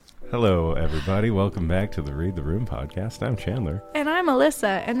Hello, everybody. Welcome back to the Read the Room podcast. I'm Chandler. And I'm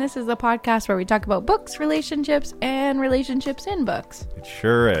Alyssa, and this is a podcast where we talk about books, relationships, and relationships in books. It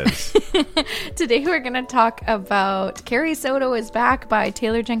sure is. Today we're going to talk about Carrie Soto Is Back by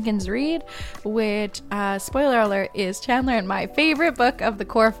Taylor Jenkins Reid, which, spoiler alert, is Chandler and my favorite book of the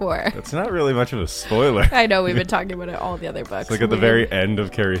core four. It's not really much of a spoiler. I know, we've been talking about it all the other books. It's like at the very end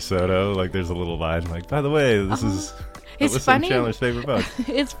of Carrie Soto, like there's a little line like, by the way, this is Alyssa and Chandler's favorite book.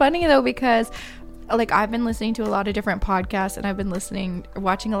 It's funny though because like I've been listening to a lot of different podcasts and I've been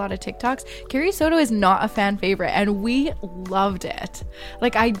watching a lot of TikToks. Carrie Soto is not a fan favorite and we loved it.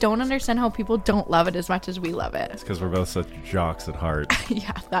 Like I don't understand how people don't love it as much as we love it. It's because we're both such jocks at heart.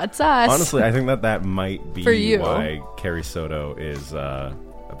 Yeah, that's us. Honestly, I think that might be For you. Why Carrie Soto is a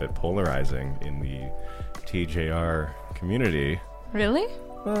bit polarizing in the TJR community. Really?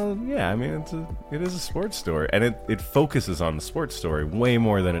 Well, yeah, I mean, it is a sports story, and it focuses on the sports story way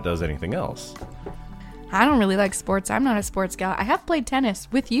more than it does anything else. I don't really like sports. I'm not a sports gal. I have played tennis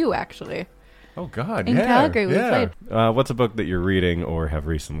with you, actually. Oh, God, In Calgary, we played. What's a book that you're reading or have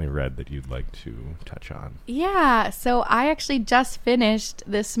recently read that you'd like to touch on? Yeah, so I actually just finished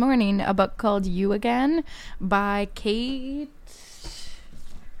this morning a book called You Again by Kate...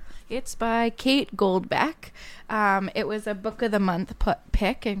 It's by Kate Goldbeck. It was a Book of the Month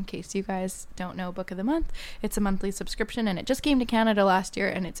pick, in case you guys don't know Book of the Month. It's a monthly subscription, and it just came to Canada last year,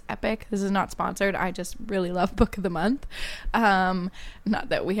 and it's epic. This is not sponsored. I just really love Book of the Month. Not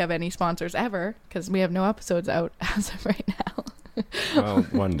that we have any sponsors ever, because we have no episodes out as of right now. Well,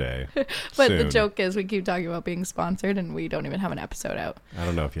 one day. But soon. The joke is we keep talking about being sponsored and we don't even have an episode out. I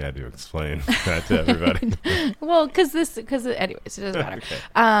don't know if you had to explain that to everybody. Well, because anyways, it doesn't matter.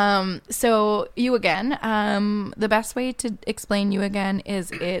 Okay. So You Again, the best way to explain You Again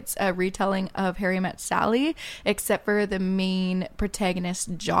is it's a retelling of Harry Met Sally, except for the main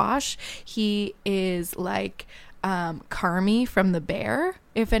protagonist, Josh. He is like Carmy from The Bear,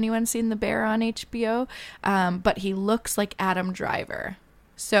 if anyone's seen The Bear on HBO, but he looks like Adam Driver.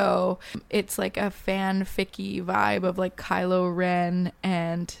 So it's like a fanficky vibe of like Kylo Ren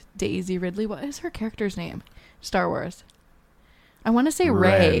and Daisy Ridley. What is her character's name? Star Wars. I want to say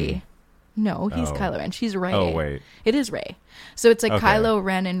Rey. No, he's Kylo Ren. She's Rey. Oh, wait. It is Rey. So it's like Okay. Kylo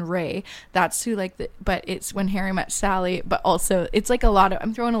Ren and Rey. That's who but it's When Harry Met Sally, but also it's like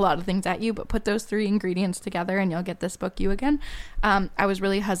I'm throwing a lot of things at you, but put those three ingredients together and you'll get this book, You Again. I was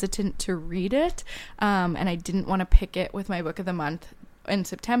really hesitant to read it, and I didn't want to pick it with my Book of the Month in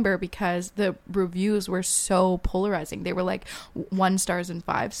September because the reviews were so polarizing. They were like 1 stars and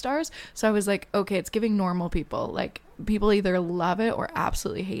 5 stars. So I was like, okay, it's giving normal people, like people either love it or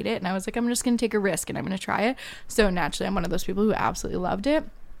absolutely hate it. And I was like, I'm just going to take a risk and I'm going to try it. So naturally, I'm one of those people who absolutely loved it.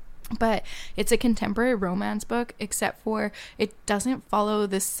 But it's a contemporary romance book, except for it doesn't follow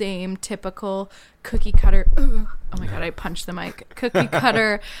the same typical cookie cutter. Oh my God, I punched the mic. Cookie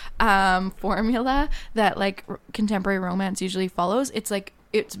cutter formula that like contemporary romance usually follows. It's like,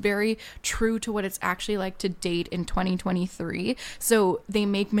 it's very true to what it's actually like to date in 2023. So they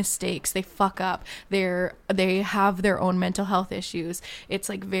make mistakes, they fuck up, they have their own mental health issues. It's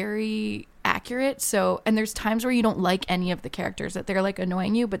like very accurate. So, and there's times where you don't like any of the characters, that they're like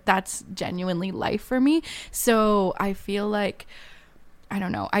annoying you, but that's genuinely life for me. So I feel like, I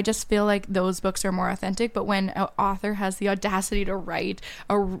don't know, I just feel like those books are more authentic. But when an author has the audacity to write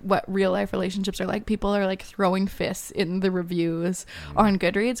what real life relationships are like, people are like throwing fists in the reviews on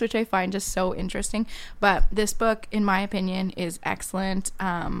Goodreads, which I find just so interesting. But this book, in my opinion, is excellent.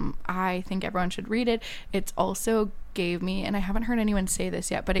 I think everyone should read it. It's also gave me, and I haven't heard anyone say this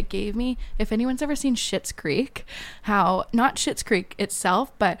yet, but it gave me, if anyone's ever seen Schitt's Creek, how, not Schitt's Creek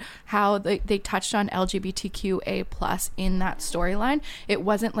itself, but how they touched on LGBTQA plus in that storyline. It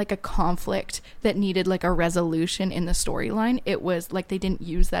wasn't like a conflict that needed like a resolution in the storyline. It was like they didn't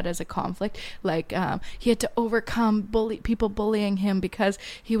use that as a conflict. Like he had to overcome people bullying him because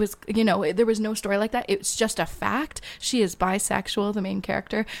he was, there was no story like that. It's just a fact. She is bisexual, the main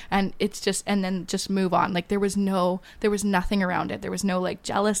character, and it's just, and then just move on. Like there was nothing around it. There was no like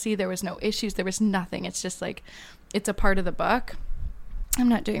jealousy. There was no issues. There was nothing. It's just like, it's a part of the book. I'm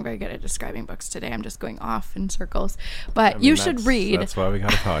not doing very good at describing books today. I'm just going off in circles. But you should read. That's why we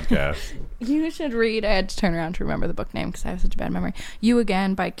got a podcast. You should read. I had to turn around to remember the book name because I have such a bad memory. You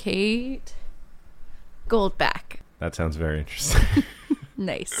Again by Kate Goldbeck. That sounds very interesting.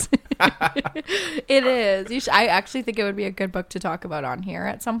 Nice. It is. I actually think it would be a good book to talk about on here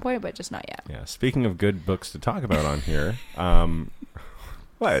at some point, but just not yet. Yeah. Speaking of good books to talk about on here,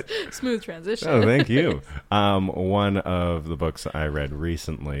 what? Smooth transition. Oh, thank you. One of the books I read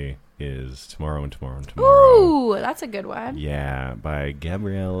recently is Tomorrow and Tomorrow and Tomorrow. Ooh, that's a good one. Yeah, by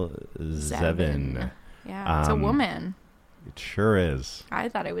Gabrielle Zevin. Yeah, it's a woman. It sure is. I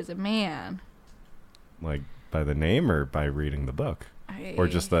thought it was a man. Like, by the name or by reading the book? Or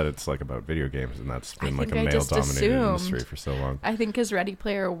just that it's like about video games and that's been like a male-dominated industry for so long. I think because Ready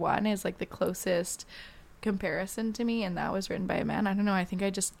Player One is like the closest comparison to me, and that was written by a man. I don't know. I think I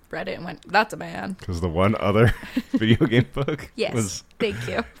just read it and went, "That's a man." Because the one other video game book, yes, thank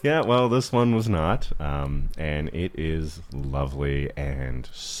you. Yeah, well, this one was not, and it is lovely and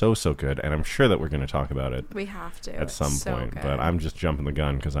so good. And I'm sure that we're going to talk about it. We have to at some point, but I'm just jumping the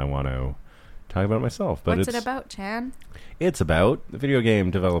gun because I want to talk about it myself. But what's it about, Chan? It's about the video game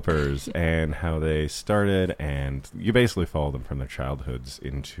developers and how they started, and you basically follow them from their childhoods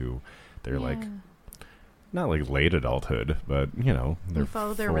into their like, not like late adulthood, but you know, their 40s.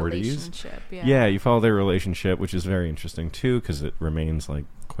 Follow their relationship. Yeah, you follow their relationship, which is very interesting too, because it remains like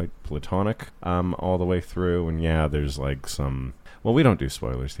quite platonic all the way through. And yeah, there's like some. Well, we don't do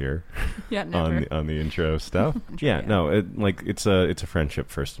spoilers here. Yeah, never. on the intro stuff. No, it's a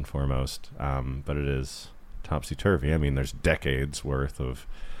friendship first and foremost, but it is topsy-turvy. I mean, there's decades worth of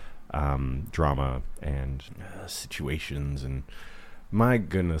drama and situations, and my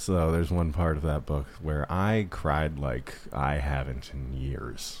goodness, though, there's one part of that book where I cried like I haven't in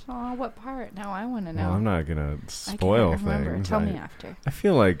years. Oh, what part? Now I want to know. Well, I'm not gonna spoil things. Tell me after. I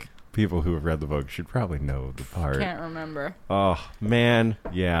feel like people who have read the book should probably know the part. Can't remember. Oh man,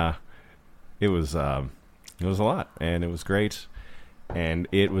 yeah, it was a lot, and it was great, and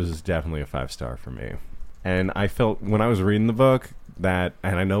it was definitely a 5-star for me. And I felt when I was reading the book that,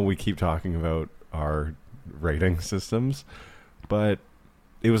 and I know we keep talking about our rating systems, but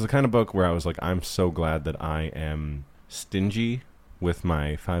it was the kind of book where I was like, I'm so glad that I am stingy with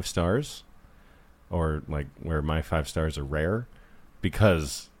my 5 stars, or like where my 5 stars are rare,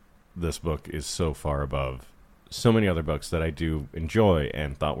 because this book is so far above so many other books that I do enjoy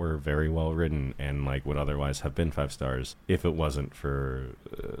and thought were very well written and like would otherwise have been 5 stars if it wasn't for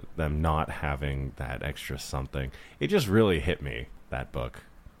them not having that extra something. It just really hit me, that book.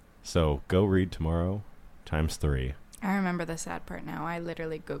 So go read Tomorrow ×3. I remember the sad part now. I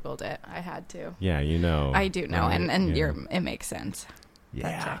literally Googled it. I had to. Yeah, you know. I do know, right? and yeah. It makes sense. Yeah.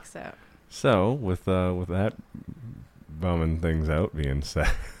 That checks out. So with that bumming things out being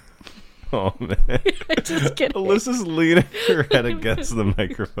said. Oh, man. Just kidding. Alyssa's leaning her head against the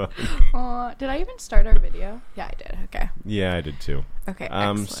microphone. Did I even start our video? Yeah, I did. Okay. Yeah, I did too. Okay,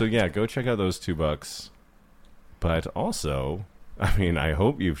 excellent. So yeah, go check out those 2 books. But also, I mean, I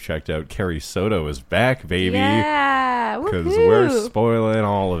hope you've checked out Carrie Soto Is Back, baby. Yeah, because we're spoiling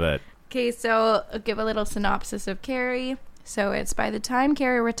all of it. Okay, so I'll give a little synopsis of Carrie. So it's by the time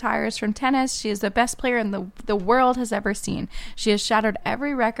Carrie retires from tennis, she is the best player in the world has ever seen. She has shattered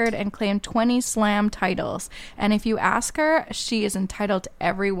every record and claimed 20 slam titles. And if you ask her, she is entitled to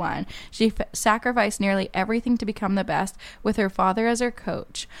every one. She sacrificed nearly everything to become the best, with her father as her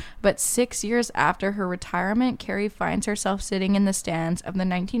coach. But 6 years after her retirement, Carrie finds herself sitting in the stands of the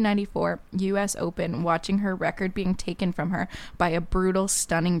 1994 U.S. Open, watching her record being taken from her by a brutal,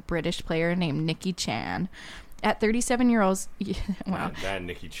 stunning British player named Nikki Chan. At 37 years old, wow. That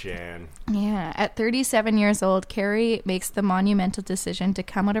Nikki Chan. Yeah. At 37 years old, Carrie makes the monumental decision to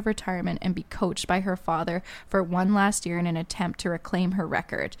come out of retirement and be coached by her father for one last year in an attempt to reclaim her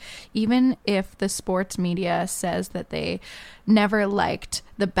record. Even if the sports media says that they never liked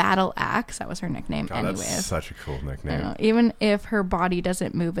the battle axe, that was her nickname. God, anyways. That's such a cool nickname. Even if her body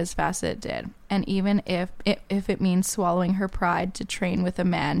doesn't move as fast as it did, and even if it means swallowing her pride to train with a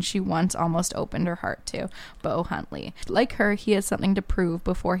man she once almost opened her heart to, Bo Huntley. Like her, he has something to prove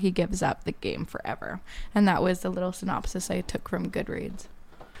before he gives up the game forever. And that was the little synopsis I took from Goodreads.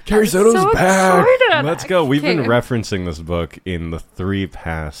 Carrie Soto's so back! excited. Let's go. We've been referencing this book in the 3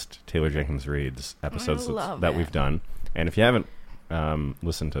 past Taylor Jenkins Reid's episodes that we've done. And if you haven't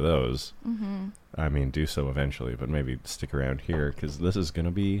listened to those, I mean, do so eventually, but maybe stick around here, because this is going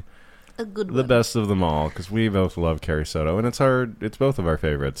to be a good one. The best of them all, because we both love Carrie Soto, and it's both of our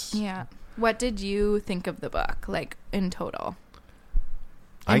favorites. Yeah. What did you think of the book, like, in total?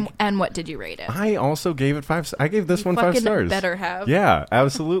 And what did you rate it? I also gave it 5 stars. I gave this one 5 stars. Better have. Yeah,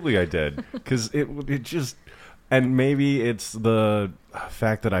 absolutely I did. Because it just... And maybe it's the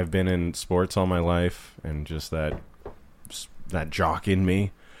fact that I've been in sports all my life, and just that jock in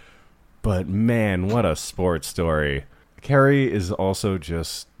me. But man, what a sports story. Carrie is also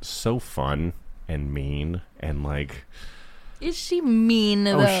just so fun and mean, and like... Is she mean,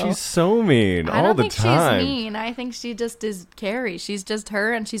 though? Oh, she's so mean all the time. I don't think she's mean. I think she just is Carrie. She's just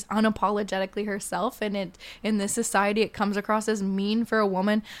her, and she's unapologetically herself. And in this society, it comes across as mean for a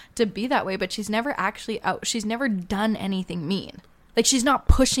woman to be that way. But she's never actually out. She's never done anything mean. Like, she's not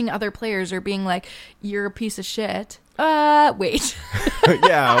pushing other players or being like, you're a piece of shit. Wait.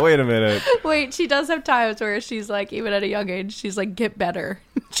 Yeah, wait a minute. Wait, she does have times where she's like, even at a young age, she's like, get better.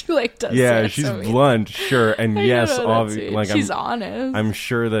 She like does. Yeah, she's so blunt, sure, and yes, obviously, like she's honest. I'm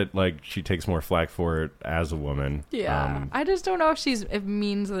sure that like she takes more flack for it as a woman. Yeah, I just don't know if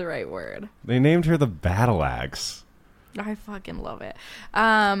mean's the right word. They named her the Battle Axe. I fucking love it.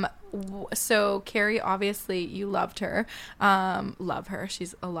 So Carrie, obviously, you loved her. Love her.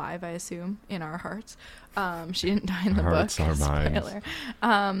 She's alive, I assume, in our hearts. She didn't die in the book. Hearts, our minds,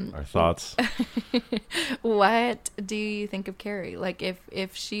 our thoughts. What do you think of Carrie? Like,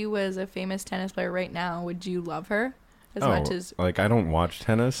 if she was a famous tennis player right now, would you love her as much as? Like, I don't watch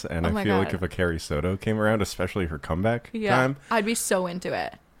tennis, and I feel like if a Carrie Soto came around, especially her comeback time, I'd be so into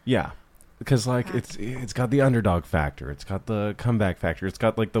it. Yeah. Because like it's got the underdog factor, it's got the comeback factor, it's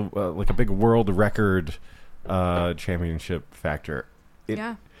got like the like a big world record championship factor. It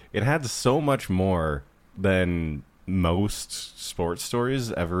had so much more than most sports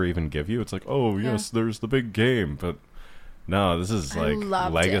stories ever even give you. It's like, oh yes, there's the big game, but no, this is like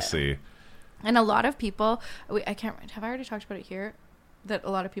legacy. And a lot of people, I can't. Have I already talked about it here? That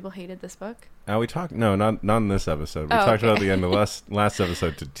a lot of people hated this book. We talked not in this episode. We talked about the end of last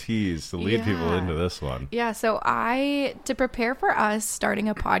episode to lead people into this one. Yeah, so to prepare for us starting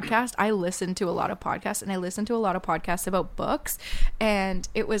a podcast, I listened to a lot of podcasts, and I listened to a lot of podcasts about books, and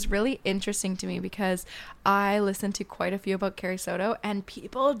it was really interesting to me because I listened to quite a few about Carrie Soto, and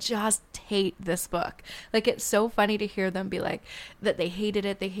people just hate this book. Like, it's so funny to hear them be like that they hated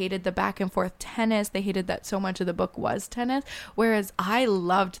it. They hated the back and forth tennis. They hated that so much of the book was tennis, whereas I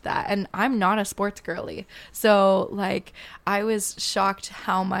loved that, and I'm not a sports girly, so like I was shocked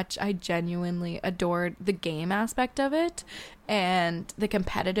how much I genuinely adored the game aspect of it and the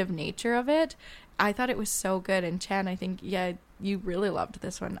competitive nature of it. I thought it was so good. And Chan, I think you really loved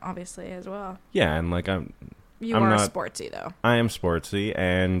this one, obviously, as well. Yeah, and like I'm not sportsy though. I am sportsy,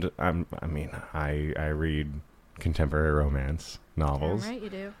 and I read contemporary romance novels. Damn right you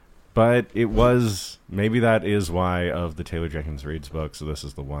do. But maybe that is why of the Taylor Jenkins Reid's books, so this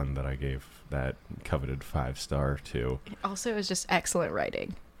is the one that I gave that coveted 5-star to. Also, it was just excellent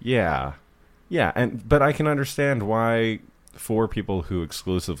writing. Yeah. Yeah, but I can understand why for people who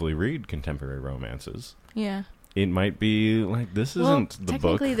exclusively read contemporary romances. Yeah. It might be like, this isn't the book.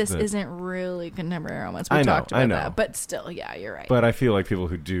 Technically, this isn't really contemporary romance. We talked about that. But still, yeah, you're right. But I feel like people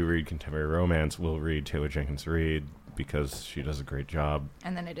who do read contemporary romance will read Taylor Jenkins Reid because she does a great job.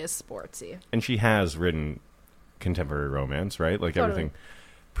 And then it is sportsy. And she has written contemporary romance, right? Like everything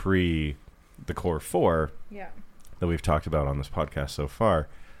pre the core 4 that we've talked about on this podcast so far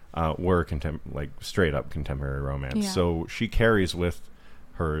were straight up contemporary romance. Yeah. So she carries with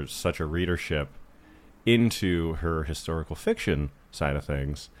her such a readership into her historical fiction side of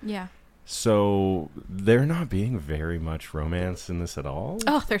things. Yeah. So they're not being very much romance in this at all.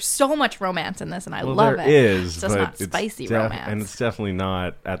 Oh, there's so much romance in this, and I love it. There is, it's just not spicy romance. And it's definitely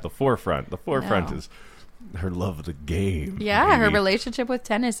not at the forefront. The forefront is her love of the game. Yeah, maybe. Her relationship with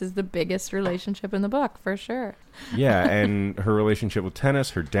tennis is the biggest relationship in the book, for sure. Yeah, and her relationship with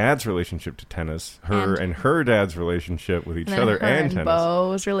tennis, her dad's relationship to tennis, her dad's relationship with each other and tennis.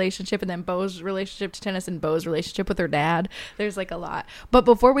 Beau's relationship, and then Beau's relationship to tennis, and Beau's relationship with her dad. There's like a lot. But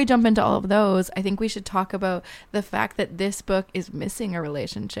before we jump into all of those, I think we should talk about the fact that this book is missing a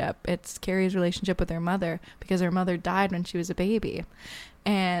relationship. It's Carrie's relationship with her mother, because her mother died when she was a baby.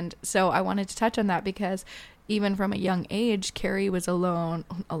 And so I wanted to touch on that because even from a young age, Carrie was alone,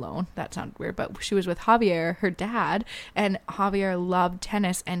 that sounded weird, but she was with Javier, her dad, and Javier loved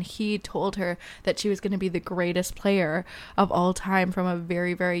tennis, and he told her that she was going to be the greatest player of all time from a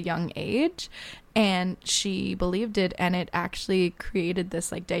very, very young age. And she believed it, and it actually created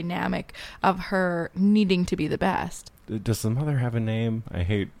this like dynamic of her needing to be the best. Does the mother have a name?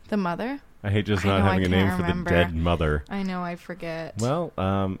 The mother? I hate just not having a name for the dead mother. I know, I forget. Well,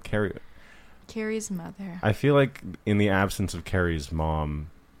 Carrie's mother. I feel like in the absence of Carrie's mom,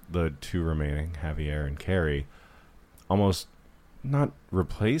 the two remaining, Javier and Carrie, almost not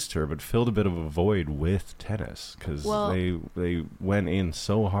replaced her, but filled a bit of a void with tennis, because they went in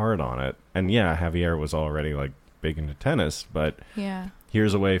so hard on it. And yeah, Javier was already like big into tennis, but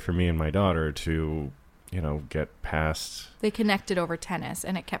here's a way for me and my daughter to get past. They connected over tennis,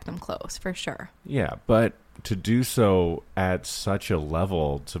 and it kept them close, for sure. Yeah, but to do so at such a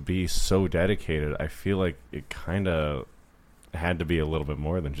level, to be so dedicated, I feel like it kind of had to be a little bit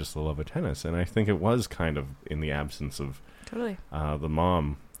more than just the love of tennis. And I think it was kind of in the absence of Totally. The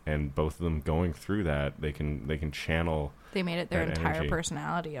mom, and both of them going through that, they can channel. They made it their entire energy.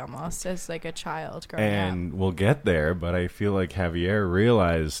 Personality almost as like a child growing And up. we'll get there, but I feel like Javier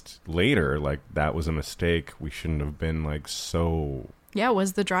realized later, like, that was a mistake. We shouldn't have been, like, so... Yeah,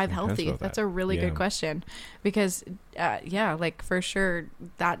 was the drive healthy? about That's that. a really good question. Because, like, for sure,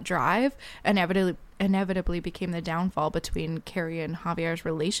 that drive inevitably became the downfall between Carrie and Javier's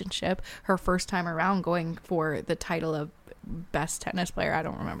relationship. Her first time around going for the title of best tennis player. I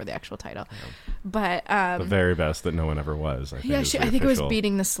don't remember the actual title. Yeah. But the very best that no one ever was. I think I think it was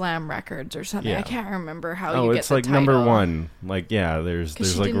beating the slam records or something. Yeah. I can't remember how Oh, you get it's the like title. number one. Like, yeah, there's she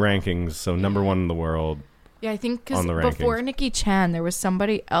like didn't- rankings. So number one in the world. Yeah, I think because on the before rankings. Nikki Chan, there was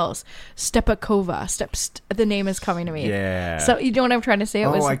somebody else. Stepakova. The name is coming to me. Yeah. So you know what I'm trying to say? It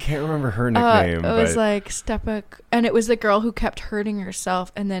was, I can't remember her nickname. it was but like Stepak, and it was the girl who kept hurting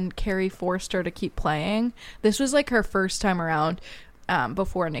herself, and then Carrie forced her to keep playing. This was like her first time around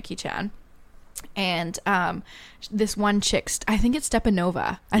before Nikki Chan. And this one chick, I think it's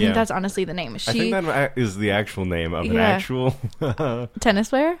Stepanova. I think that's honestly the name. I think that is the actual name of an actual tennis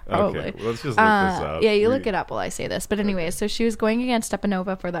player? Probably. Okay, well, let's just look this up. Yeah, you look it up while I say this. But anyways, so she was going against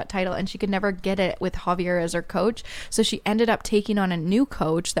Stepanova for that title, and she could never get it with Javier as her coach. So she ended up taking on a new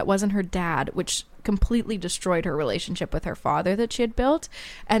coach that wasn't her dad, which completely destroyed her relationship with her father that she had built.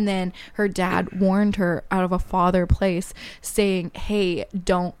 And then her dad warned her out of a father place, saying, hey,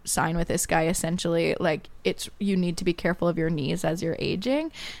 don't sign with this guy, essentially. Like, you need to be careful of your knees as you're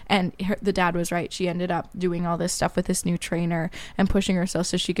aging. And the dad was right. She ended up doing all this stuff with this new trainer and pushing herself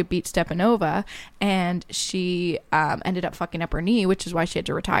so she could beat Stepanova, and she ended up fucking up her knee, which is why she had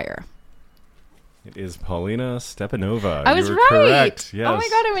to retire. It is Paulina Stepanova. I was you were right. Correct. Yes. Oh my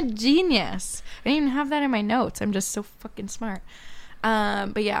god, I'm a genius. I didn't even have that in my notes. I'm just so fucking smart.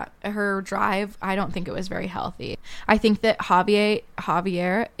 But yeah, her drive, I don't think it was very healthy. I think that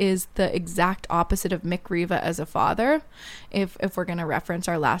Javier is the exact opposite of Mick Riva as a father. If we're gonna reference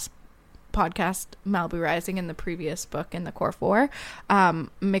our last podcast, Malibu Rising, in the previous book in the Core 4,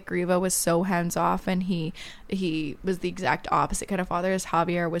 Mick Riva was so hands off, and he was the exact opposite kind of father. As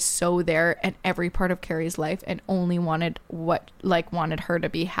Javier was so there at every part of Carrie's life and only wanted her to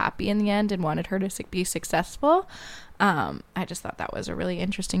be happy in the end and wanted her to be successful. I just thought that was a really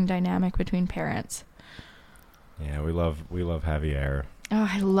interesting dynamic between parents. Yeah, we love Javier. Oh,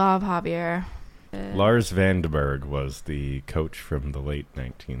 I love Javier. Lars Vandenberg was the coach from the late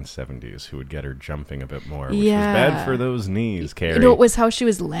 1970s who would get her jumping a bit more, which was bad for those knees, Carrie. It was how she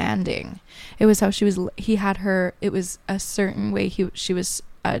was landing. It was how she was. He had her. It was a certain way she was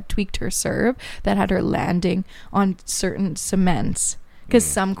tweaked her serve that had her landing on certain cements. Because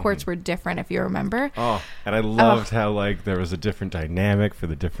some courts were different, if you remember. Oh, and I loved how like there was a different dynamic for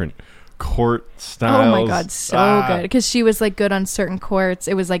the different court styles. Oh my god, so good. Because she was like good on certain courts.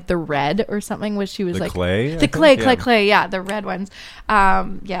 It was like the red or something, which she was the like clay. The clay. Yeah, the red ones.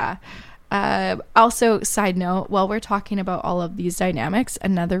 Yeah. Also, side note, while we're talking about all of these dynamics,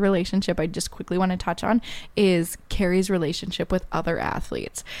 another relationship I just quickly want to touch on is Carrie's relationship with other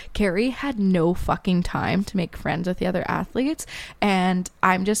athletes. Carrie had no fucking time to make friends with the other athletes, and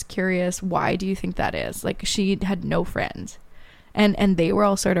I'm just curious, why do you think that is? Like, she had no friends, and they were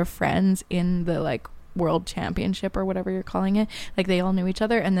all sort of friends in the like world championship or whatever you're calling it. Like, they all knew each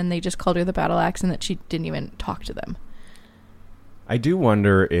other, and then they just called her the battle axe, and that she didn't even talk to them. I do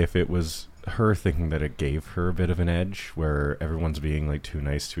wonder if it was her thinking that it gave her a bit of an edge, where everyone's being like too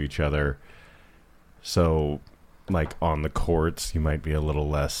nice to each other. So, like on the courts, you might be a little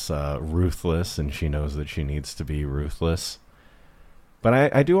less ruthless, and she knows that she needs to be ruthless.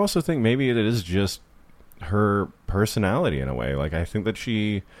 But I do also think maybe it is just her personality in a way. Like, I think that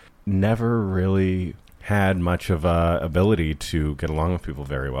she never really had much of a ability to get along with people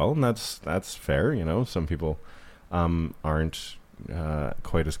very well, and that's fair. You know, some people aren't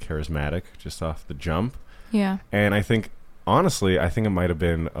quite as charismatic just off the jump. Yeah. And I think, honestly, it might have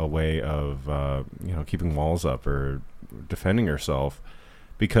been a way of keeping walls up or defending herself,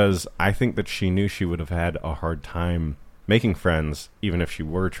 because I think that she knew she would have had a hard time making friends, even if she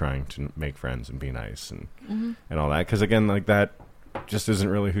were trying to make friends and be nice and all that, because again, like, that just isn't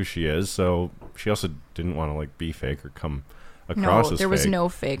really who she is. So she also didn't want to like be fake or come across as fake. There was no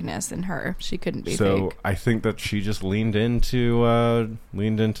fakeness in her. She couldn't be fake. So I think that she just leaned into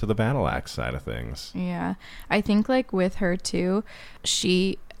the battle axe side of things. Yeah. I think like with her too,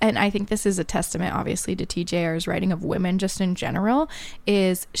 and I think this is a testament obviously to TJR's writing of women just in general,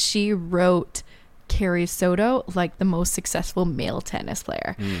 is she wrote Carrie Soto like the most successful male tennis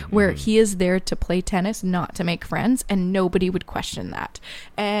player, where he is there to play tennis, not to make friends, and nobody would question that.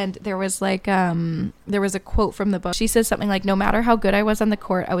 And there was like there was a quote from the book. She says something like, no matter how good I was on the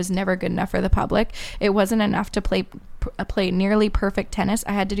court, I was never good enough for the public. It wasn't enough to play nearly perfect tennis.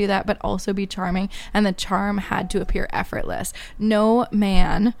 I had to do that, but also be charming, and the charm had to appear effortless. No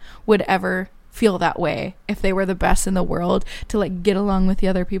man would ever feel that way if they were the best in the world, to like get along with the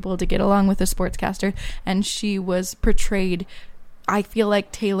other people, to get along with the sportscaster. And she was portrayed, I feel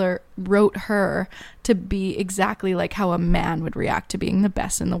like Taylor wrote her to be exactly like how a man would react to being the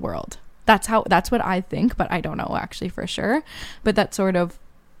best in the world. That's what I think, but I don't know actually for sure, but that's sort of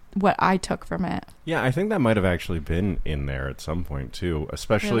what I took from it. Yeah, I think that might have actually been in there at some point too,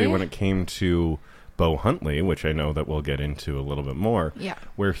 especially when it came to Bo Huntley, which I know that we'll get into a little bit more. Yeah.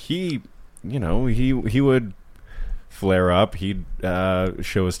 Where he, you know, he would flare up, he'd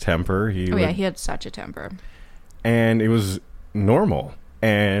show his temper. He had such a temper. And it was normal.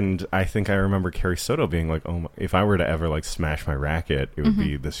 And I think I remember Carrie Soto being like, "Oh, if I were to ever like smash my racket, it would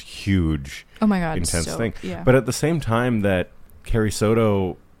be this huge, oh my god, intense thing." Yeah. But at the same time that Carrie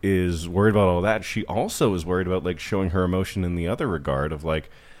Soto is worried about all that, she also is worried about like showing her emotion in the other regard of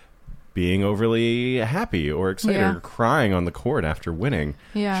like being overly happy or excited or crying on the court after winning.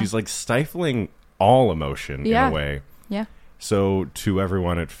 Yeah. She's like stifling all emotion in a way. Yeah. So to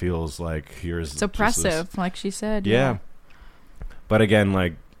everyone, it feels like here's it's oppressive, like she said. Yeah. But again,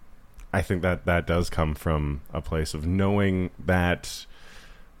 like, I think that does come from a place of knowing that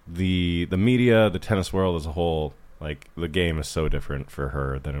the media, the tennis world as a whole, like, the game is so different for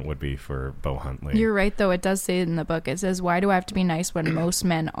her than it would be for Bo Huntley. You're right, though. It does say in the book, it says, why do I have to be nice when most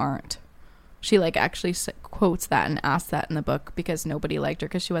men aren't? She, like, actually quotes that and asks that in the book because nobody liked her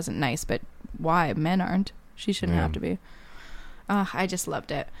because she wasn't nice. But why? Men aren't. She shouldn't have to be. I just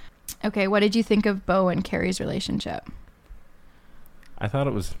loved it. Okay, what did you think of Bo and Carrie's relationship? I thought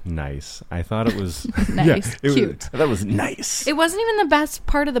it was nice. I thought it was nice, cute. That was nice. It wasn't even the best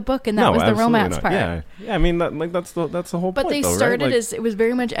part of the book, and that was the romance part. Yeah, I mean, that's the whole point. But they though, started right? as it was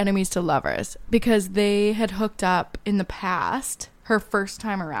very much enemies to lovers because they had hooked up in the past. Her first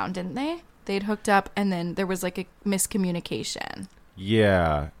time around, didn't they? They'd hooked up, and then there was like a miscommunication.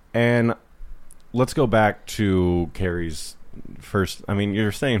 Yeah, and let's go back to Carrie's first. I mean,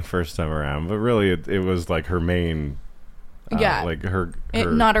 you're saying first time around, but really, it was like her main. Like her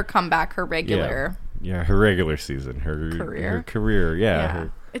not her comeback, her regular. Yeah, her regular season, her career. Yeah.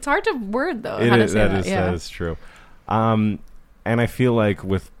 It's hard to word though. That is true. And I feel like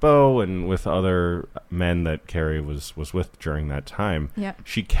with Bo and with other men that Carrie was with during that time,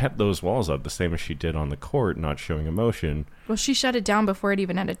 she kept those walls up the same as she did on the court, not showing emotion. Well, she shut it down before it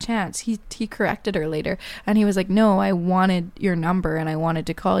even had a chance. He corrected her later, and he was like, "No, I wanted your number and I wanted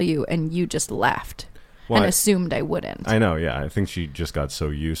to call you, and you just left." And assumed I wouldn't. I know, yeah. I think she just got so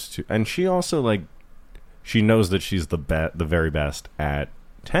used to... And she also, like... She knows that she's the very best at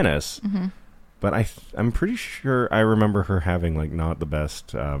tennis. Mm-hmm. But I'm pretty sure I remember her having, like, not the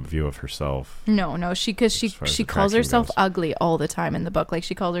best view of herself. No. Because she calls herself ugly all the time in the book. Like,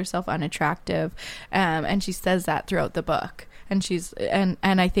 she calls herself unattractive. And she says that throughout the book. And she's and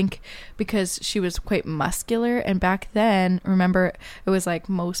I think because she was quite muscular, and back then, remember, it was like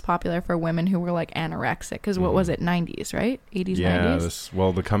most popular for women who were like anorexic because what was it, 90s, right? 80s,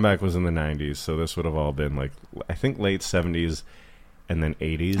 90s? The comeback was in the 90s, so this would have all been like, I think late 70s and then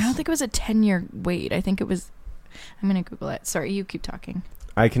 80s. I don't think it was a 10-year wait. I think it was, I'm going to Google it. Sorry, you keep talking.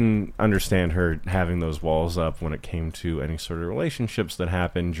 I can understand her having those walls up when it came to any sort of relationships that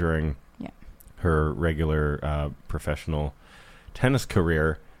happened during her regular professional tennis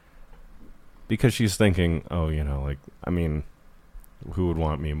career, because she's thinking, oh, you know, like, I mean, who would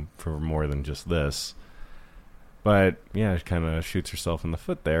want me for more than just this? But yeah, it kind of shoots herself in the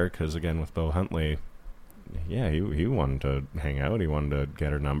foot there, because again, with Bo Huntley, he wanted to hang out, he wanted to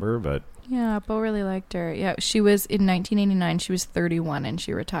get her number, but Bo really liked her. She was in 1989, she was 31 and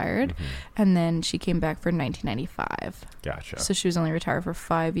she retired, and then she came back for 1995. Gotcha. So she was only retired for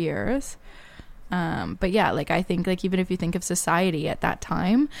 5 years. But yeah, like, I think, like, even if you think of society at that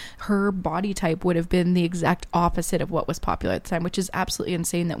time, her body type would have been the exact opposite of what was popular at the time, which is absolutely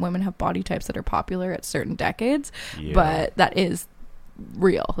insane that women have body types that are popular at certain decades. Yeah. But that is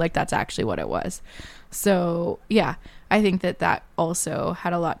real. Like, that's actually what it was. So yeah, I think that also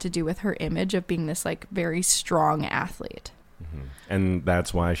had a lot to do with her image of being this, like, very strong athlete. And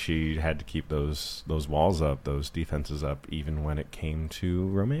that's why she had to keep those walls up, those defenses up, even when it came to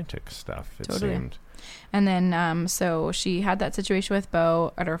romantic stuff, it seemed. And then, so she had that situation with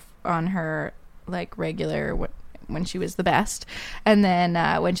Bo on her like regular, when she was the best. And then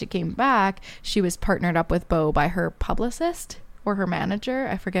when she came back, she was partnered up with Bo by her publicist or her manager.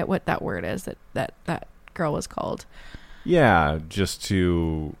 I forget what that word is that girl was called. Yeah, just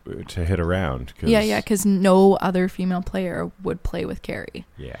to hit around. Because no other female player would play with Carrie.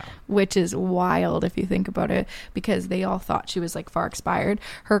 Yeah. Which is wild if you think about it, because they all thought she was like far expired.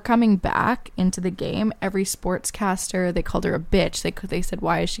 Her coming back into the game, every sportscaster, they called her a bitch. They said,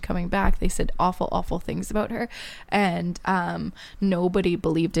 why is she coming back? They said awful, awful things about her. And nobody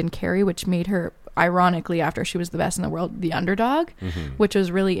believed in Carrie, which made her, ironically, after she was the best in the world, the underdog, which was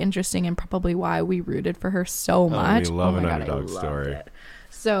really interesting and probably why we rooted for her so much. We love an underdog story.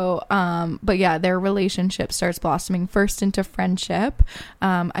 So, but yeah, their relationship starts blossoming first into friendship.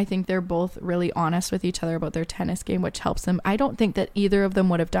 I think they're both really honest with each other about their tennis game, which helps them. I don't think that either of them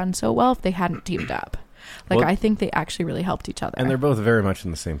would have done so well if they hadn't teamed up. I think they actually really helped each other. And they're both very much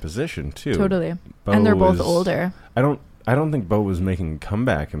in the same position, too. Totally. And they're both older. I don't think Bo was making a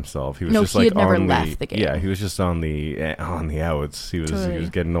comeback himself. He was just he had never left the game. Yeah, he was just on the outs. He was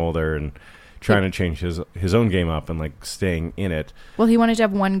getting older and trying to change his own game up and like staying in it. Well, he wanted to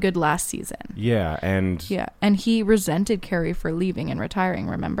have one good last season. Yeah, and he resented Carrie for leaving and retiring,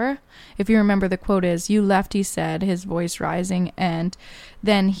 remember? If you remember, the quote is, "You left," he said, his voice rising, and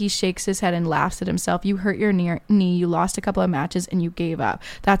then he shakes his head and laughs at himself. "You hurt your knee, you lost a couple of matches, and you gave up.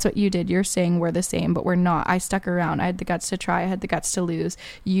 That's what you did. You're saying we're the same, but we're not. I stuck around. I had the guts to try. I had the guts to lose.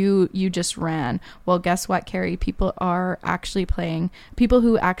 You just ran. Well, guess what, Carrie? People who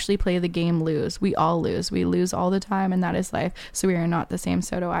actually play the game lose. We all lose. We lose all the time, and that is life. So we are not the same.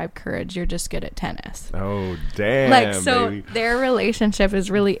 Soto, I have courage. You're just good at tennis." Oh, damn. Baby. Their relationship is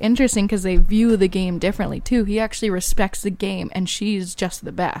really interesting because they view the game differently, too. He actually respects the game, and she's just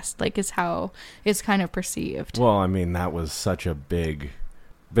the best, is how it's kind of perceived. Well, I mean, that was such a big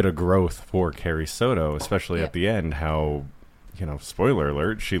bit of growth for Carrie Soto, especially at the end, how, spoiler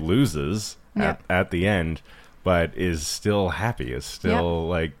alert, she loses at the end, but is still happy, is still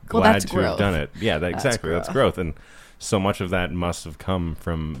glad to have done it. Yeah, exactly. That's growth. And so much of that must have come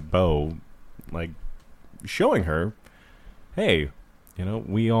from Bo, showing her, hey,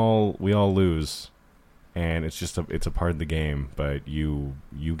 we all lose, and it's a part of the game, but you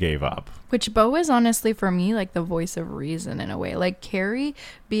gave up. Which Bo is honestly, for me, the voice of reason in a way. Carrie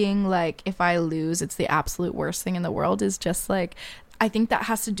being if I lose, it's the absolute worst thing in the world, is just I think that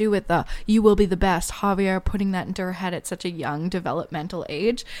has to do with you will be the best. Javier putting that into her head at such a young developmental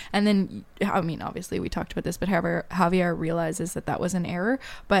age. And then, I mean, obviously we talked about this, but Javier realizes that was an error.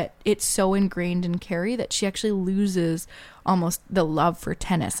 But it's so ingrained in Carrie that she actually loses almost the love for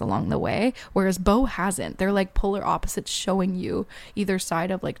tennis along the way. Whereas Bo hasn't. They're polar opposites, showing you either side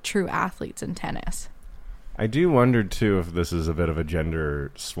of true athletes in tennis. I do wonder, too, if this is a bit of a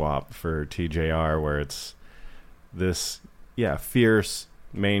gender swap for TJR, where it's this... fierce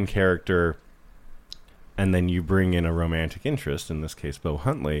main character, and then you bring in a romantic interest, in this case Bo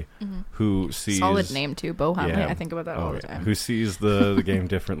Huntley, who sees... Solid name, too, Bo Huntley. I think about that all the time. Who sees the game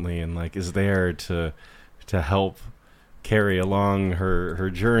differently and is there to help Carrie along her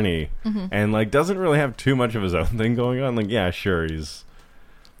journey, and doesn't really have too much of his own thing going on. Sure, he's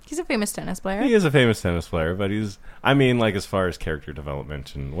a famous tennis player. He is a famous tennis player, but as far as character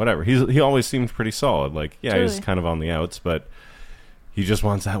development and whatever, he always seemed pretty solid. Totally. He's kind of on the outs, but he just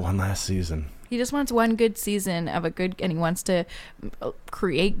wants that one last season. He just wants one good season of and he wants to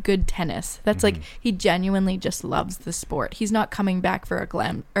create good tennis. That's he genuinely just loves the sport. He's not coming back for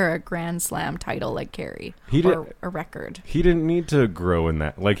a Grand Slam title like Carrie, or a record. He didn't need to grow in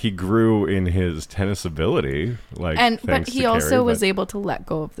that. He grew in his tennis ability. But he also was able to let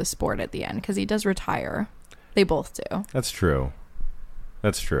go of the sport at the end, because he does retire. They both do. That's true.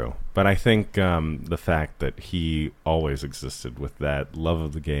 But I think the fact that he always existed with that love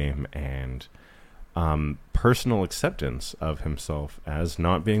of the game and personal acceptance of himself as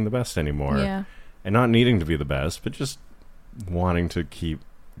not being the best anymore, and not needing to be the best, but just wanting to keep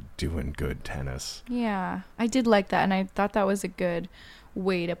doing good tennis. Yeah, I did like that, and I thought that was a good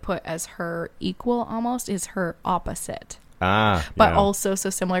way to put as her equal, almost, is her opposite. But also so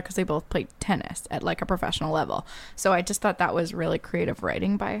similar, because they both played tennis at a professional level. So I just thought that was really creative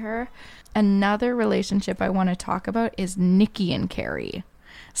writing by her. Another relationship I want to talk about is Nikki and Carrie.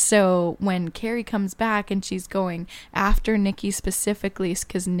 So when Carrie comes back and she's going after Nikki specifically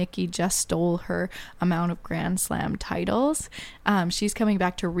because Nikki just stole her amount of Grand Slam titles, she's coming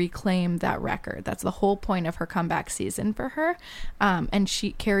back to reclaim that record. That's the whole point of her comeback season for her. And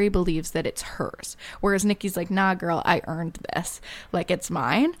Carrie believes that it's hers. Whereas Nikki's like, nah, girl, I earned this. It's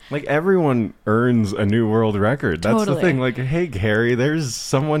mine. Everyone earns a new world record. That's totally the thing. Hey, Carrie, there's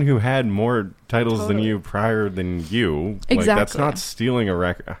someone who had more titles than you prior than you. Exactly. Like, that's not stealing a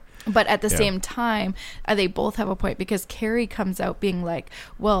record. But at the same time, they both have a point, because Carrie comes out being like,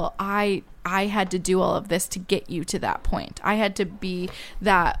 well, I had to do all of this to get you to that point. I had to be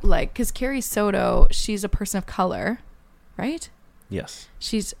that, like, because Carrie Soto, she's a person of color, right? Yes.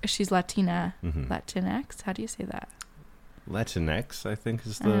 She's Latina, Latinx. How do you say that? Latinx, I think,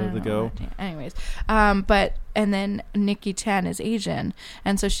 is the go. Anyways, and then Nikki Chan is Asian,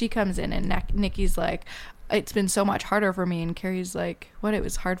 and so she comes in, and Nikki's like, it's been so much harder for me, and Carrie's like, what, it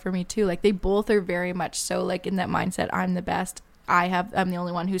was hard for me too. Like, they both are very much so, like, in that mindset, I'm the best, I'm the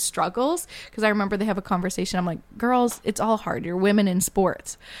only one who struggles. Because I remember they have a conversation, I'm like, girls, it's all hard, you're women in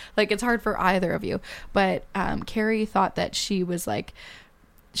sports, like, it's hard for either of you. But Carrie thought that she was like,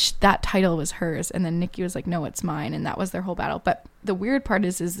 that title was hers, and then Nikki was like, no, it's mine, and that was their whole battle. But the weird part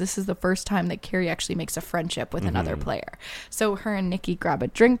is this is the first time that Carrie actually makes a friendship with another player. So her and Nikki grab a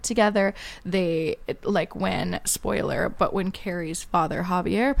drink together. They, like, when, spoiler, but when Carrie's father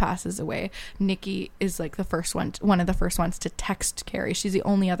Javier passes away, Nikki is like one of the first ones to text Carrie. She's the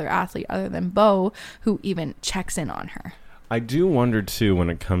only other athlete other than Bo who even checks in on her. I do wonder too, when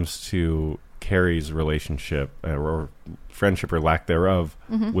it comes to Carrie's relationship or friendship or lack thereof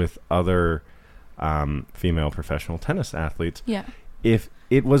with other female professional tennis athletes. Yeah. If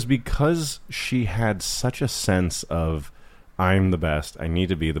it was because she had such a sense of, I'm the best, I need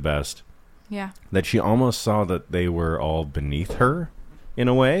to be the best. Yeah. That she almost saw that they were all beneath her in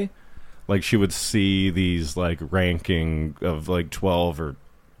a way. Like, she would see these, like, ranking of like 12 or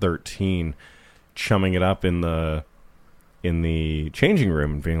 13 chumming it up in the changing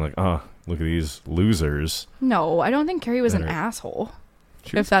room and being like, oh, look at these losers. No, I don't think Carrie was an asshole.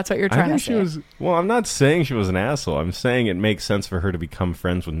 If that's what you're trying to say. Well, I'm not saying she was an asshole. I'm saying it makes sense for her to become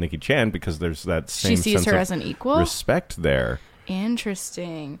friends with Nikki Chan because there's that same sense she sees her as an equal respect there.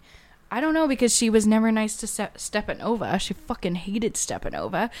 Interesting. I don't know, because she was never nice to Stepanova. She fucking hated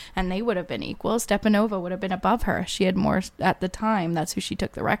Stepanova, and they would have been equal. Stepanova would have been above her. She had more at the time. That's who she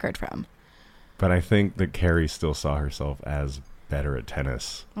took the record from. But I think that Carrie still saw herself as better at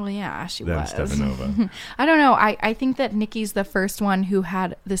tennis. Well, yeah, she than was. Stepanova. I don't know. I think that Nikki's the first one who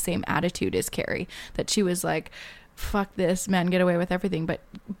had the same attitude as Carrie. That she was like, fuck this, men get away with everything.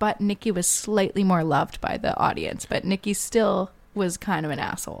 But Nikki was slightly more loved by the audience. But Nikki still was kind of an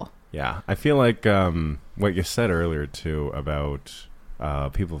asshole. Yeah. I feel like what you said earlier, too, about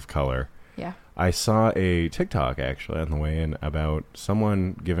people of color. Yeah. I saw a TikTok, actually, on the way in about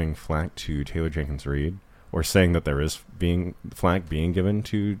someone giving flack to Taylor Jenkins Reid, or saying that there is flack being given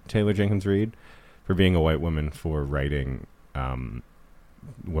to Taylor Jenkins Reid for being a white woman for writing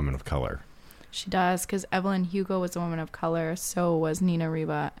women of color. She does, because Evelyn Hugo was a woman of color, so was Nina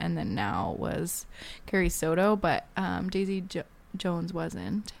Riva, and then now was Carrie Soto, but Daisy Jones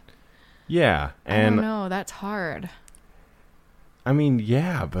wasn't. Yeah. And I don't know, that's hard. I mean,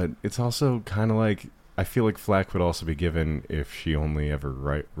 yeah, but it's also kind of like, I feel like flack would also be given if she only ever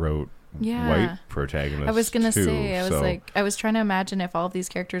wrote white protagonists. I was going to say, I was trying to imagine if all of these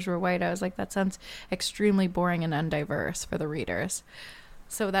characters were white. I was like, that sounds extremely boring and undiverse for the readers.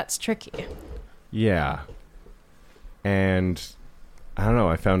 So that's tricky. Yeah. And I don't know,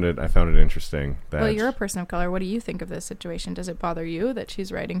 I found it interesting that... Well, you're a person of color. What do you think of this situation? Does it bother you that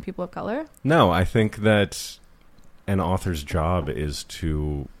she's writing people of color? No, I think that an author's job is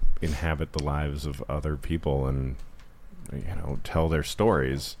to inhabit the lives of other people and, you know, tell their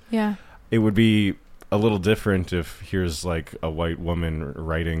stories. Yeah. It would be a little different if here's like a white woman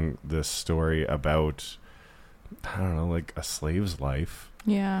writing this story about, I don't know, like a slave's life.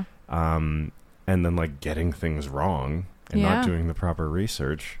 Yeah. And then like getting things wrong and not doing the proper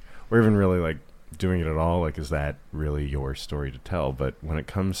research, or even really like doing it at all. Like, is that really your story to tell? But when it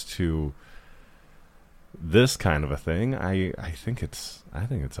comes to this kind of a thing, I think it's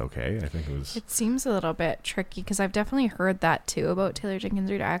okay. I think it seems a little bit tricky, because I've definitely heard that too about Taylor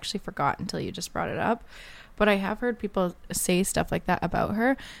Jenkins Reid. I actually forgot until you just brought it up, but I have heard people say stuff like that about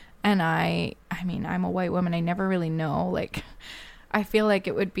her, and I mean, I'm a white woman, I never really know, like, I feel like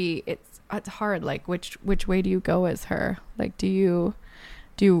it would be, it's hard, like, which way do you go as her? Like, do you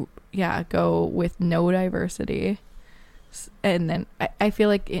go with no diversity? And then I feel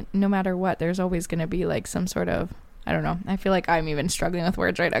like no matter what, there's always going to be like some sort of, I don't know. I feel like I'm even struggling with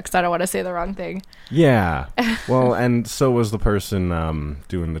words right now because I don't want to say the wrong thing. Yeah. Well, and so was the person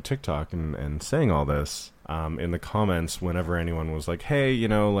doing the TikTok and saying all this in the comments whenever anyone was like, hey, you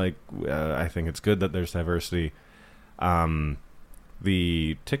know, like, I think it's good that there's diversity.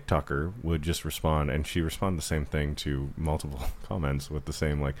 The TikToker would just respond, and she responded the same thing to multiple comments with the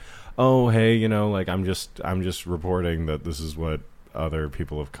same, like, oh, hey, you know, like, I'm just reporting that this is what other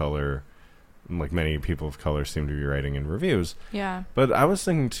people of color like many people of color seem to be writing in reviews. Yeah. But I was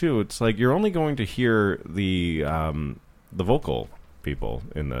thinking too, it's like you're only going to hear the vocal people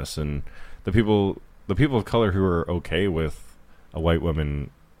in this, and the people of color who are okay with a white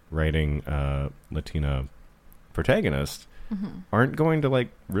woman writing a Latina protagonist aren't going to like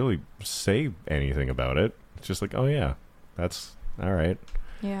really say anything about it. It's just like, oh yeah, that's all right.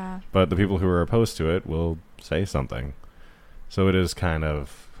 Yeah. But the people who are opposed to it will say something. So it is kind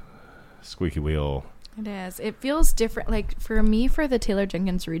of squeaky wheel. It is. It feels different. Like for me, for the Taylor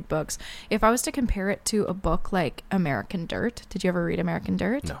Jenkins Reid books, if I was to compare it to a book like American Dirt, did you ever read American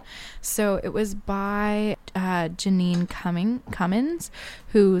Dirt? No. So it was by Janine Cummins,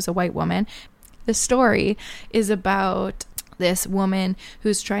 who's a white woman. The story is about this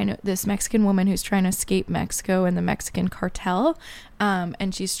Mexican woman who's trying to escape Mexico and the Mexican cartel.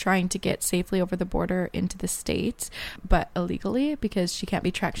 And she's trying to get safely over the border into the States, but illegally because she can't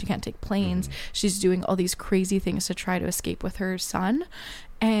be tracked. She can't take planes. She's doing all these crazy things to try to escape with her son.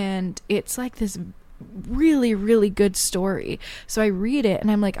 And it's like this really, really good story. So I read it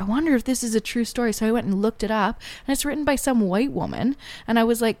and I'm like, I wonder if this is a true story. So I went and looked it up, and it's written by some white woman. And I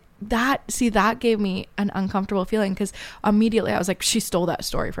was like, that gave me an uncomfortable feeling, because immediately I was like, she stole that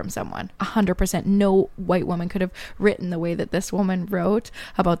story from someone. 100%. No white woman could have written the way that this woman wrote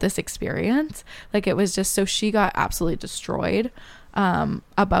about this experience. Like, it was just, so she got absolutely destroyed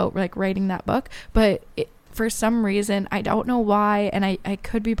about like writing that book. But for some reason, I don't know why, and I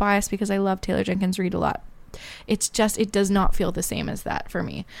could be biased because I love Taylor Jenkins Reid a lot. It's just, it does not feel the same as that for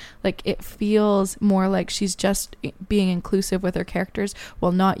me. Like, it feels more like she's just being inclusive with her characters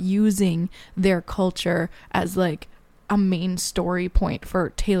while not using their culture as like a main story point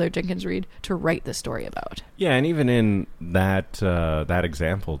for Taylor Jenkins Reid to write the story about. Yeah, and even in that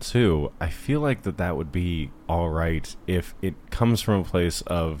example too, I feel like that would be all right if it comes from a place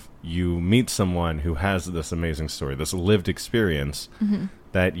of you meet someone who has this amazing story, this lived experience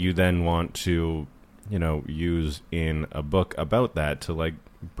that you then want to, you know, use in a book about that to like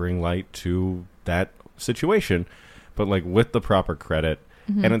bring light to that situation, but like with the proper credit.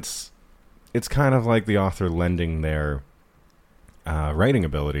 And it's kind of like the author lending their writing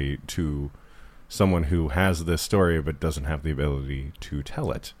ability to someone who has this story but doesn't have the ability to tell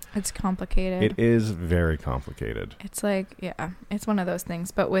it. It's complicated. It is very complicated. It's like, yeah, it's one of those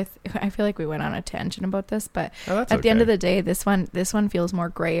things. But I feel like we went on a tangent about this, but at the end of the day, this one feels more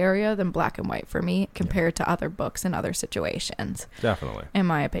gray area than black and white for me compared to other books and other situations. Definitely. In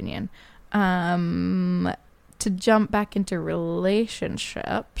my opinion. To jump back into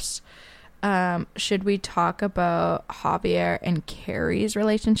relationships, should we talk about Javier and Carrie's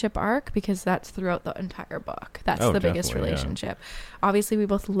relationship arc? Because that's throughout the entire book. That's the biggest relationship. Yeah. Obviously, we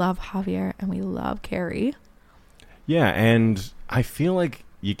both love Javier and we love Carrie. Yeah, and I feel like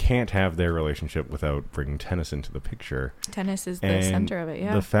you can't have their relationship without bringing Tennis into the picture. Tennis is the center of it,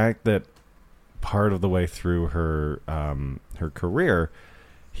 yeah. The fact that part of the way through her career,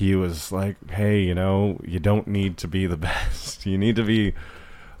 he was like, hey, you know, you don't need to be the best. You need to be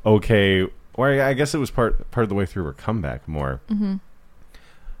okay. Or I guess it was part of the way through her comeback more.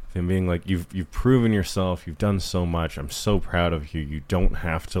 Him being like, you've proven yourself. You've done so much. I'm so proud of you. You don't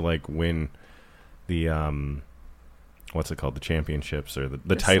have to like win the what's it called? The championships or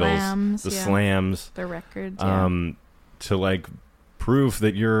the titles, slams, slams, the records, to like prove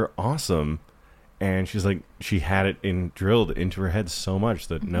that you're awesome. And she's like, she had it drilled into her head so much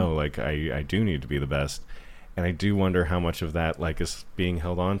that no, like I do need to be the best. And I do wonder how much of that like is being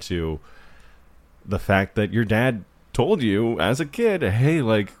held on to the fact that your dad told you as a kid, hey,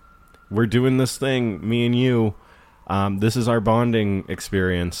 like, we're doing this thing, me and you. This is our bonding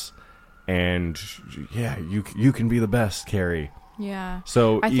experience. And yeah, you can be the best, Carrie. Yeah.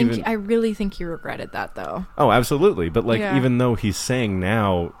 So I really think he regretted that though. Oh, absolutely. But like, even though he's saying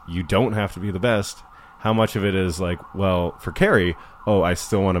now you don't have to be the best, how much of it is like, well, for Carrie, oh, I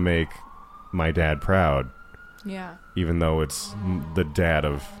still want to make my dad proud. Yeah. Even though it's the dad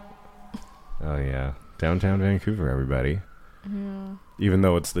of, oh yeah, downtown Vancouver, everybody. Yeah. Even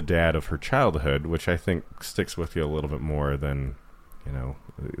though it's the dad of her childhood, which I think sticks with you a little bit more than, you know,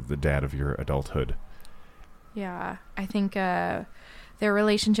 the dad of your adulthood. Yeah, I think their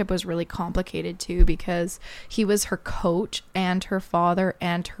relationship was really complicated too, because he was her coach and her father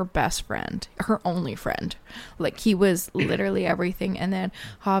and her best friend, her only friend. Like, he was literally everything. And then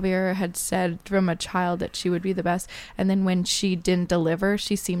Javier had said from a child that she would be the best, and then when she didn't deliver,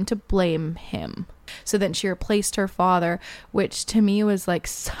 she seemed to blame him. So then she replaced her father, which to me was like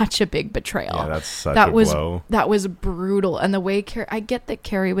such a big betrayal. Yeah, that's such a blow. That was brutal. And the way I get that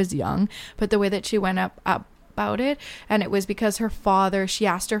Carrie was young, but the way that she went up about it. And it was because she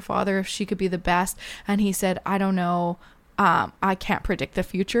asked her father if she could be the best. And he said, I don't know. I can't predict the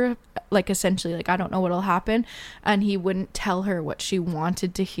future. Like, essentially, like, I don't know what'll happen. And he wouldn't tell her what she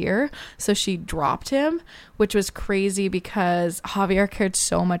wanted to hear. So she dropped him, which was crazy because Javier cared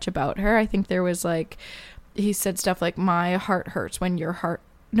so much about her. I think there was like, he said stuff like, my heart hurts when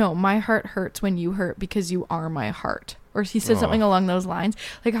my heart hurts when you hurt because you are my heart. Or he said something along those lines.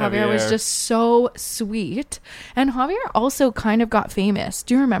 Like, Javier was just so sweet. And Javier also kind of got famous.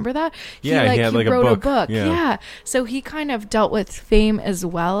 Do you remember that? Yeah, he wrote a book. Yeah. So he kind of dealt with fame as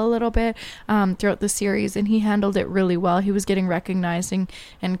well a little bit throughout the series, and he handled it really well. He was getting recognized,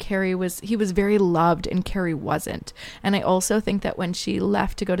 and Carrie was very loved, and Carrie wasn't. And I also think that when she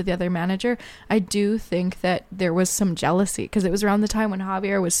left to go to the other manager, I do think that there was some jealousy, because it was around the time when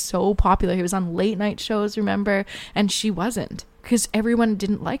Javier was so popular. He was on late night shows, remember? And she wasn't, because everyone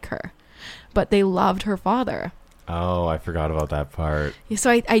didn't like her, but they loved her father. Oh, I forgot about that part.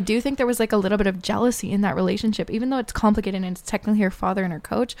 So I do think there was like a little bit of jealousy in that relationship, even though it's complicated and it's technically her father and her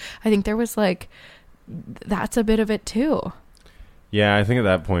coach. I think there was like, that's a bit of it too. Yeah, I think at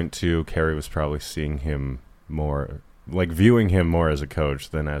that point too, Carrie was probably seeing him more, like viewing him more as a coach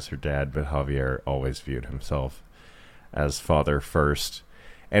than as her dad, but Javier always viewed himself as father first.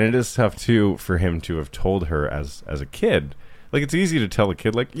 And it is tough, too, for him to have told her as a kid. Like, it's easy to tell a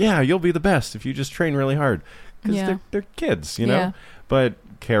kid, like, yeah, you'll be the best if you just train really hard. Because they're kids, you know? Yeah. But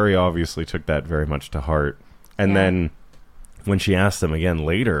Carrie obviously took that very much to heart. And then when she asked him again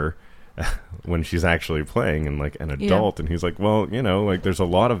later, when she's actually playing and, like, an adult, and he's like, well, you know, like, there's a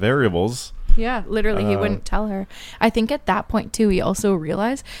lot of variables. Yeah, literally, he wouldn't tell her. I think at that point, too, he also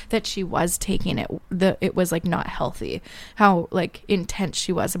realized that she was taking it. It was, like, not healthy. How, like, intense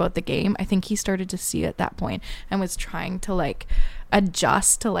she was about the game. I think he started to see it at that point and was trying to, like,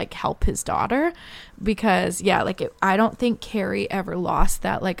 adjust to, like, help his daughter. Because, yeah, like, I don't think Carrie ever lost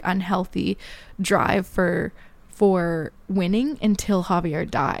that, like, unhealthy drive for winning until Javier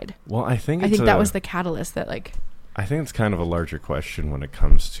died. Well, I think that was the catalyst that, like... I think it's kind of a larger question when it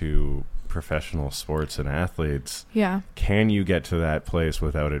comes to professional sports and athletes. Yeah. Can you get to that place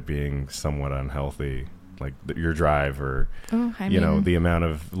without it being somewhat unhealthy? Like your drive or, the amount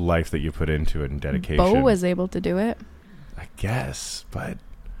of life that you put into it and dedication. Bo was able to do it. I guess, but...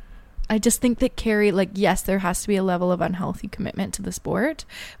 I just think that Carrie, like, yes, there has to be a level of unhealthy commitment to the sport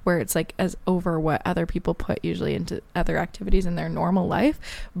where it's like as over what other people put usually into other activities in their normal life.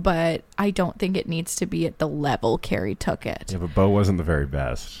 But I don't think it needs to be at the level Carrie took it. Yeah, but Bo wasn't the very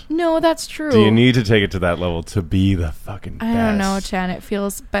best. No, that's true. Do you need to take it to that level to be the fucking best? I don't know, Chan. It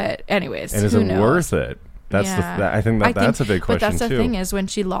feels, but anyways, and is it worth it? That's I think that's a big question too. But that's the thing is, when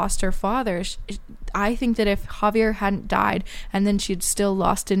she lost her father, I think that if Javier hadn't died and then she'd still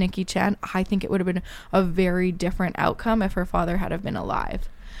lost to Nikki Chan, I think it would have been a very different outcome if her father had have been alive.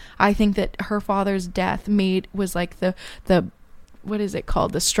 I think that her father's death was like the what is it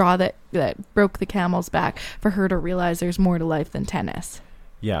called? The straw that broke the camel's back for her to realize there's more to life than tennis.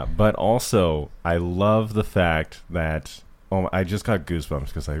 Yeah, but also I love the fact that I just got goosebumps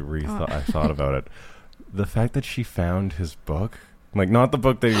because I thought about it. The fact that she found his book, like not the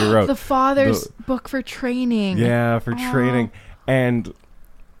book that he wrote. The father's book for training. Yeah, for training. And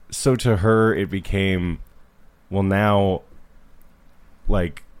so to her, it became, well, now,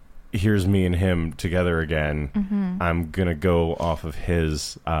 like, here's me and him together again. Mm-hmm. I'm going to go off of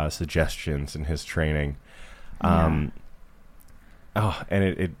his suggestions and his training. And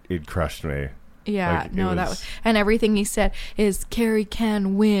it crushed me. Yeah, like, that was, and everything he said is Carrie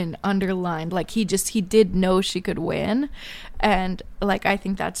can win, underlined. Like he did know she could win, and like I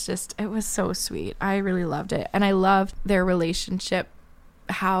think that's just, it was so sweet. I really loved it, and I loved their relationship,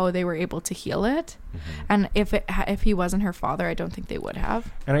 how they were able to heal it. Mm-hmm. And if he wasn't her father, I don't think they would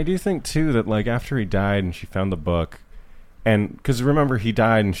have. And I do think too that like after he died and she found the book, and because remember he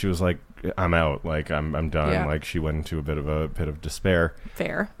died and she was like, I'm out, like I'm done. Yeah. Like she went into a bit of despair.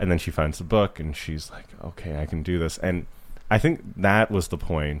 Fair. And then she finds the book and she's like, okay, I can do this. And I think that was the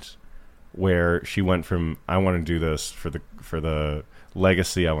point where she went from, I want to do this for the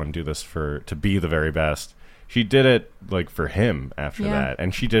legacy, I want to do this to be the very best. She did it like for him after that,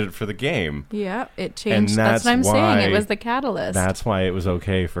 and she did it for the game. Yeah, it changed. That's what I'm saying. It was the catalyst. That's why it was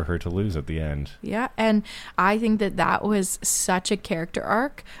okay for her to lose at the end. Yeah, and I think that was such a character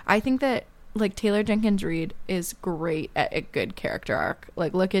arc. I think that like Taylor Jenkins Reid is great at a good character arc.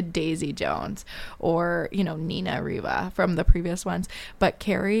 Like look at Daisy Jones or, you know, Nina Riva from the previous ones. But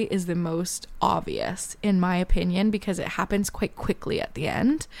Carrie is the most obvious in my opinion because it happens quite quickly at the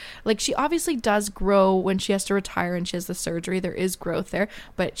end. Like she obviously does grow when she has to retire and she has the surgery. There is growth there,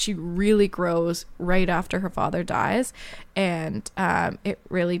 but she really grows right after her father dies. And it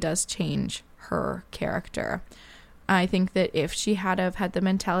really does change her character. I think that if she had the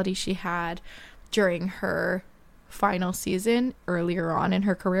mentality she had during her final season earlier on in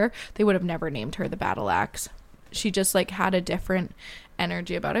her career, they would have never named her the Battle Axe. She just like had a different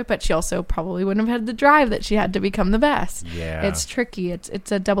energy about it, but she also probably wouldn't have had the drive that she had to become the best. Yeah. It's tricky.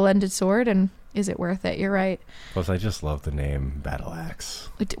 It's a double-ended sword, and is it worth it? You're right. Plus, I just love the name Battle Axe.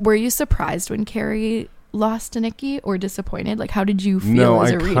 Were you surprised when Carrie lost to Nikki or disappointed? Like, how did you feel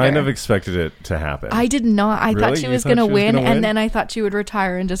as a reader? I kind of expected it to happen. I did not. I thought she was going to win, win, and then I thought she would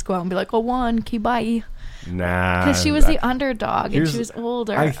retire and just go out and be like, "Oh, one, key bye." Nah, because she was the underdog and she was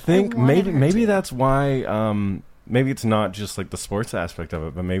older. I think maybe that's why. Maybe it's not just like the sports aspect of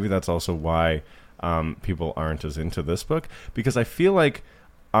it, but maybe that's also why people aren't as into this book, because I feel like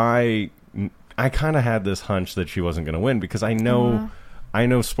I kind of had this hunch that she wasn't going to win because I know. I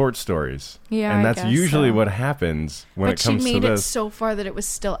know sports stories. Yeah, and that's usually what happens when it comes to this. But she made it so far that it was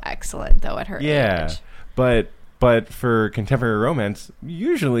still excellent, though, at her age. Yeah, but for contemporary romance,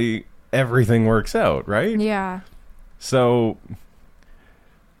 usually everything works out, right? Yeah. So,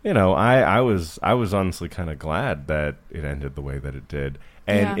 you know, I was honestly kind of glad that it ended the way that it did,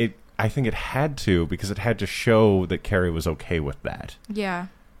 and I think it had to, because it had to show that Carrie was okay with that. Yeah.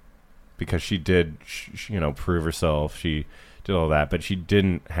 Because she did, prove herself. She did all that, but she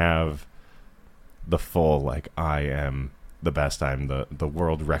didn't have the full, like, I am the best, I'm the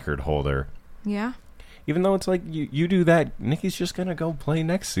world record holder. Yeah. Even though it's like, you do that, Nikki's just going to go play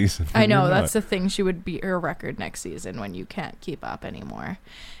next season. I know, that's the thing. She would beat her record next season when you can't keep up anymore.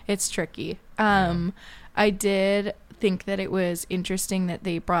 It's tricky. I did think that it was interesting that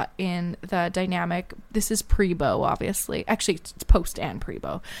they brought in the dynamic. This is pre-Bo, obviously. Actually, it's post and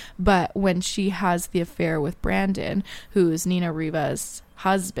pre-Bo. But when she has the affair with Brandon, who's Nina Riva's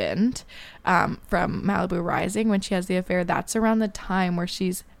husband from Malibu Rising, when she has the affair, that's around the time where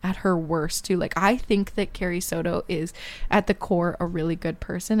she's at her worst too. Like, I think that Carrie Soto is at the core a really good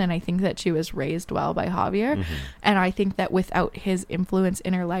person, and I think that she was raised well by Javier. And I think that without his influence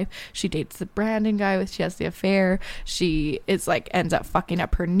in her life, she dates the Brandon guy, she has the affair, she is like ends up fucking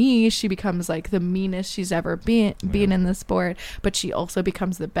up her knee, she becomes like the meanest she's ever been in the sport, but she also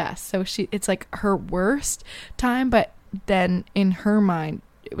becomes the best. So it's like her worst time, but then in her mind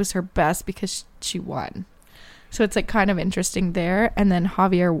it was her best because she won. So it's like kind of interesting there. And then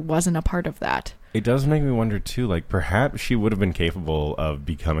Javier wasn't a part of that. It does make me wonder too, like perhaps she would have been capable of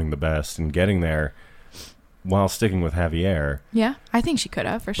becoming the best and getting there while sticking with Javier. Yeah, I think she could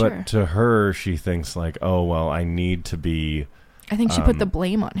have, for sure. But to her, she thinks like, oh, well, I need to be... I think she put the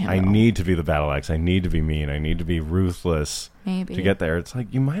blame on him. I need to be the battle axe. I need to be mean. I need to be ruthless. Maybe. To get there. It's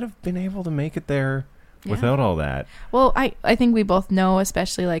like, you might have been able to make it there without all that. Well, I think we both know,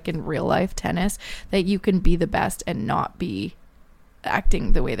 especially like in real life tennis, that you can be the best and not be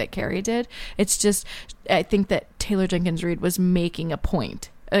acting the way that Carrie did. It's just, I think that Taylor Jenkins Reid was making a point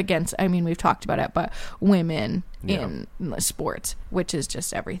against, I mean, we've talked about it, but women in sports, which is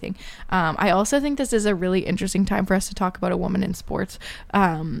just everything. I also think this is a really interesting time for us to talk about a woman in sports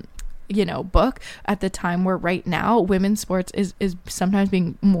book at the time where right now women's sports is sometimes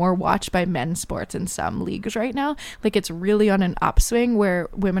being more watched by men's sports in some leagues right now. Like, it's really on an upswing where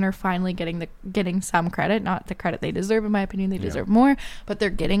women are finally getting some credit, not the credit they deserve. In my opinion, they deserve more, but they're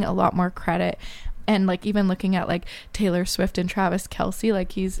getting a lot more credit. And like, even looking at like Taylor Swift and Travis Kelce,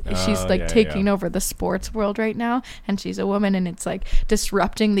 like she's taking over the sports world right now, and she's a woman, and it's like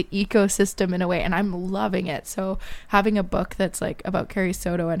disrupting the ecosystem in a way, and I'm loving it. So having a book that's like about Carrie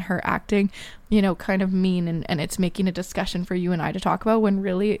Soto and her acting, kind of mean, and it's making a discussion for you and I to talk about, when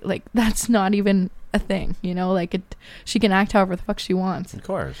really like that's not even a thing, she can act however the fuck she wants. Of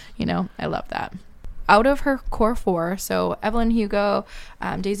course. I love that. Out of her core four, so Evelyn Hugo,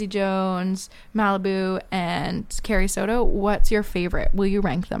 Daisy Jones, Malibu, and Carrie Soto, what's your favorite? Will you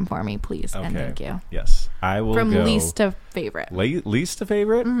rank them for me, please? Okay. And thank you. Yes, I will. From go least to favorite. Least to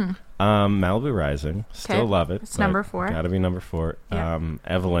favorite? Mm-hmm. Malibu Rising. Still love it. It's number 4. Gotta be number 4. Yeah.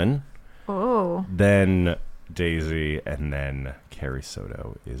 Evelyn. Oh. Then Daisy, and then Carrie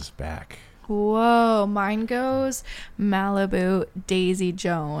Soto Is Back. Whoa. Mine goes Malibu, Daisy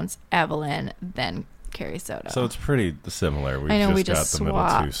Jones, Evelyn, then Carrie Soto. So it's pretty similar. We just got the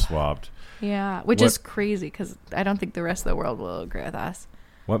middle two swapped. Yeah, which is crazy because I don't think the rest of the world will agree with us.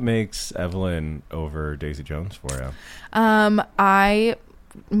 What makes Evelyn over Daisy Jones for you? I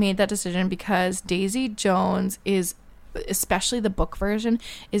made that decision because Daisy Jones is, especially the book version,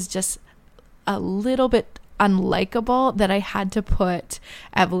 is just a little bit unlikable that I had to put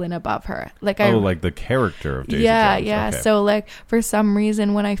Evelyn above her. Like the character of Daisy Jones. Yeah. Okay. So like for some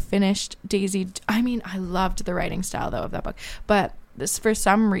reason when I finished Daisy, I mean, I loved the writing style though of that book, but for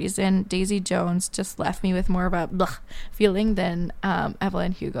some reason Daisy Jones just left me with more of a blech feeling than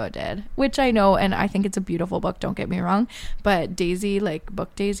Evelyn Hugo did, which I know, and I think it's a beautiful book, don't get me wrong, but Daisy, like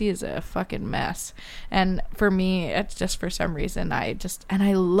book Daisy, is a fucking mess. And for me, it's just for some reason I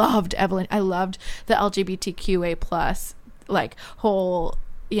loved Evelyn. I loved the LGBTQA plus like whole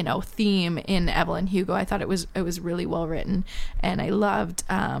theme in Evelyn Hugo. I thought it was really well written, and I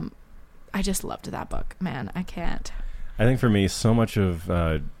just loved that book, man. I can't. I think for me, so much of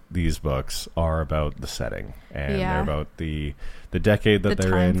these books are about the setting, and they're about the decade that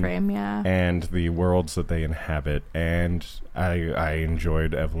they're in, frame, and the worlds that they inhabit. And I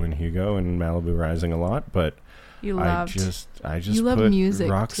enjoyed Evelyn Hugo and Malibu Rising a lot, but I just you love put music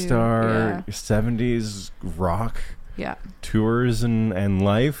rock too. star 70s rock tours and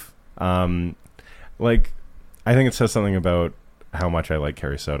life. Like, I think it says something about how much I like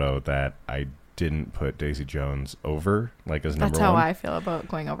Carrie Soto that I didn't put Daisy Jones over like as number one. That's how I feel about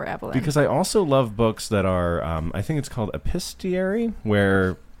going over Evelyn. Because I also love books that are, I think it's called epistolary,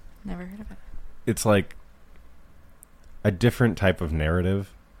 where never heard of it. It's like a different type of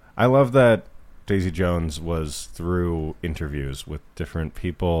narrative. I love that Daisy Jones was through interviews with different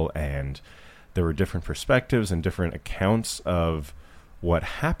people, and there were different perspectives and different accounts of what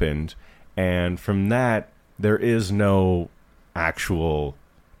happened, and from that there is no actual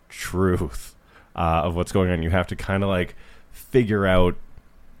truth of what's going on. You have to kind of like figure out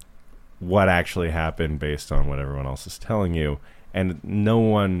what actually happened based on what everyone else is telling you, and no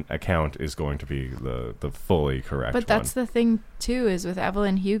one account is going to be the fully correct one. But that's the thing too, is with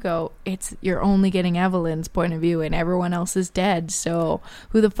Evelyn Hugo, you're only getting Evelyn's point of view and everyone else is dead, so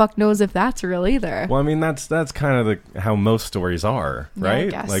who the fuck knows if that's real either. Well, I mean, that's kind of how most stories are, right? I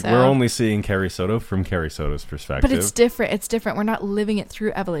guess like so. We're only seeing Carrie Soto from Carrie Soto's perspective. But it's different. We're not living it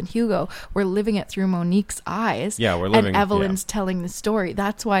through Evelyn Hugo, we're living it through Monique's eyes. Yeah, we're living, and Evelyn's telling the story.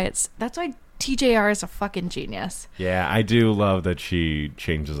 That's why TJR is a fucking genius. Yeah, I do love that she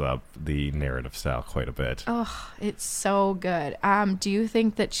changes up the narrative style quite a bit. Oh, it's so good. Do you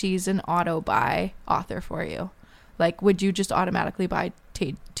think that she's an auto-buy author for you? Like, would you just automatically buy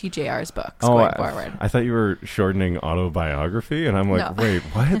TJR's books going forward? I thought you were shortening autobiography, and I'm like, no. Wait,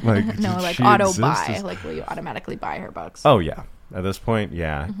 what? Like, no, like auto-buy. Like, will you automatically buy her books? Oh, yeah. At this point,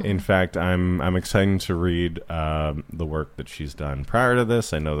 yeah. Mm-hmm. In fact, I'm excited to read the work that she's done prior to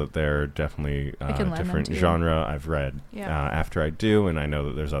this. I know that they're definitely different genre I've read after I do, and I know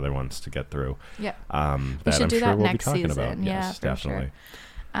that there's other ones to get through. Yeah. That I'm sure we'll be talking about. Yes, definitely.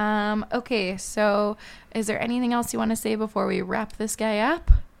 Sure. Okay, so is there anything else you want to say before we wrap this guy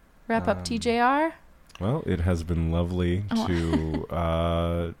up? Wrap up TJR? Well, it has been lovely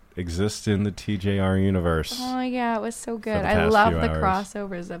to exist in the TJR universe. Oh yeah, it was so good. I love the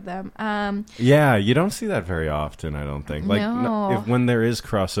crossovers of them. Yeah, you don't see that very often, I don't think. Like, no. When there is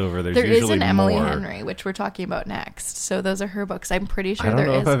crossover, there is usually an Emily more. Henry, which we're talking about next. So those are her books. I'm pretty sure I don't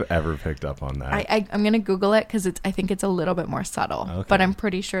know is. if I've ever picked up on that. I'm going to Google it because I think it's a little bit more subtle. Okay. But I'm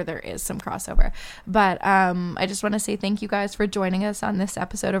pretty sure there is some crossover. But I just want to say thank you guys for joining us on this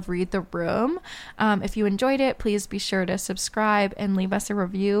episode of Read the Room. If you enjoyed it, please be sure to subscribe and leave us a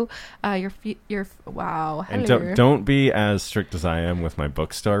review. Wow. And don't be as strict as I am with my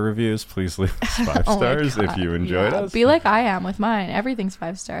Bookstar reviews. Please leave us 5 stars if you enjoyed us. Be like I am with mine. Everything's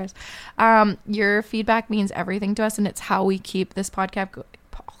 5 stars. Your feedback means everything to us, and it's how we keep this podcast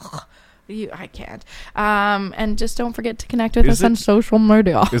I can't. And just don't forget to connect with us on social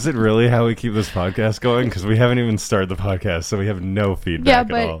media. Is it really how we keep this podcast going? Because we haven't even started the podcast, so we have no feedback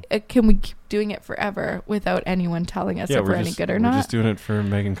at all. Yeah, but can we keep doing it forever without anyone telling us if we're any good or not? We're just doing it for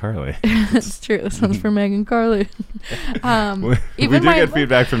Meg and Carly. It's true. This one's for Meg and Carly. We do get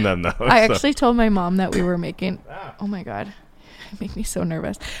feedback from them, though. I actually told my mom that we were making... Oh, my God. Make me so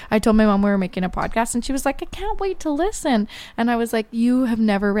nervous. I told my mom we were making a podcast, and she was like, I can't wait to listen. And I was like, you have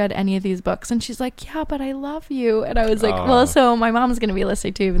never read any of these books? And she's like, yeah, but I love you. And I was like, well, so my mom's going to be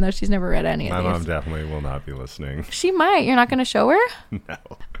listening too, even though she's never read any of these. My mom definitely will not be listening. She might. You're not going to show her?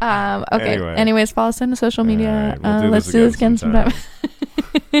 No. Okay. Anyways, follow us on social media. Right, we'll let's do this again sometime.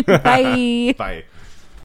 Bye. Bye.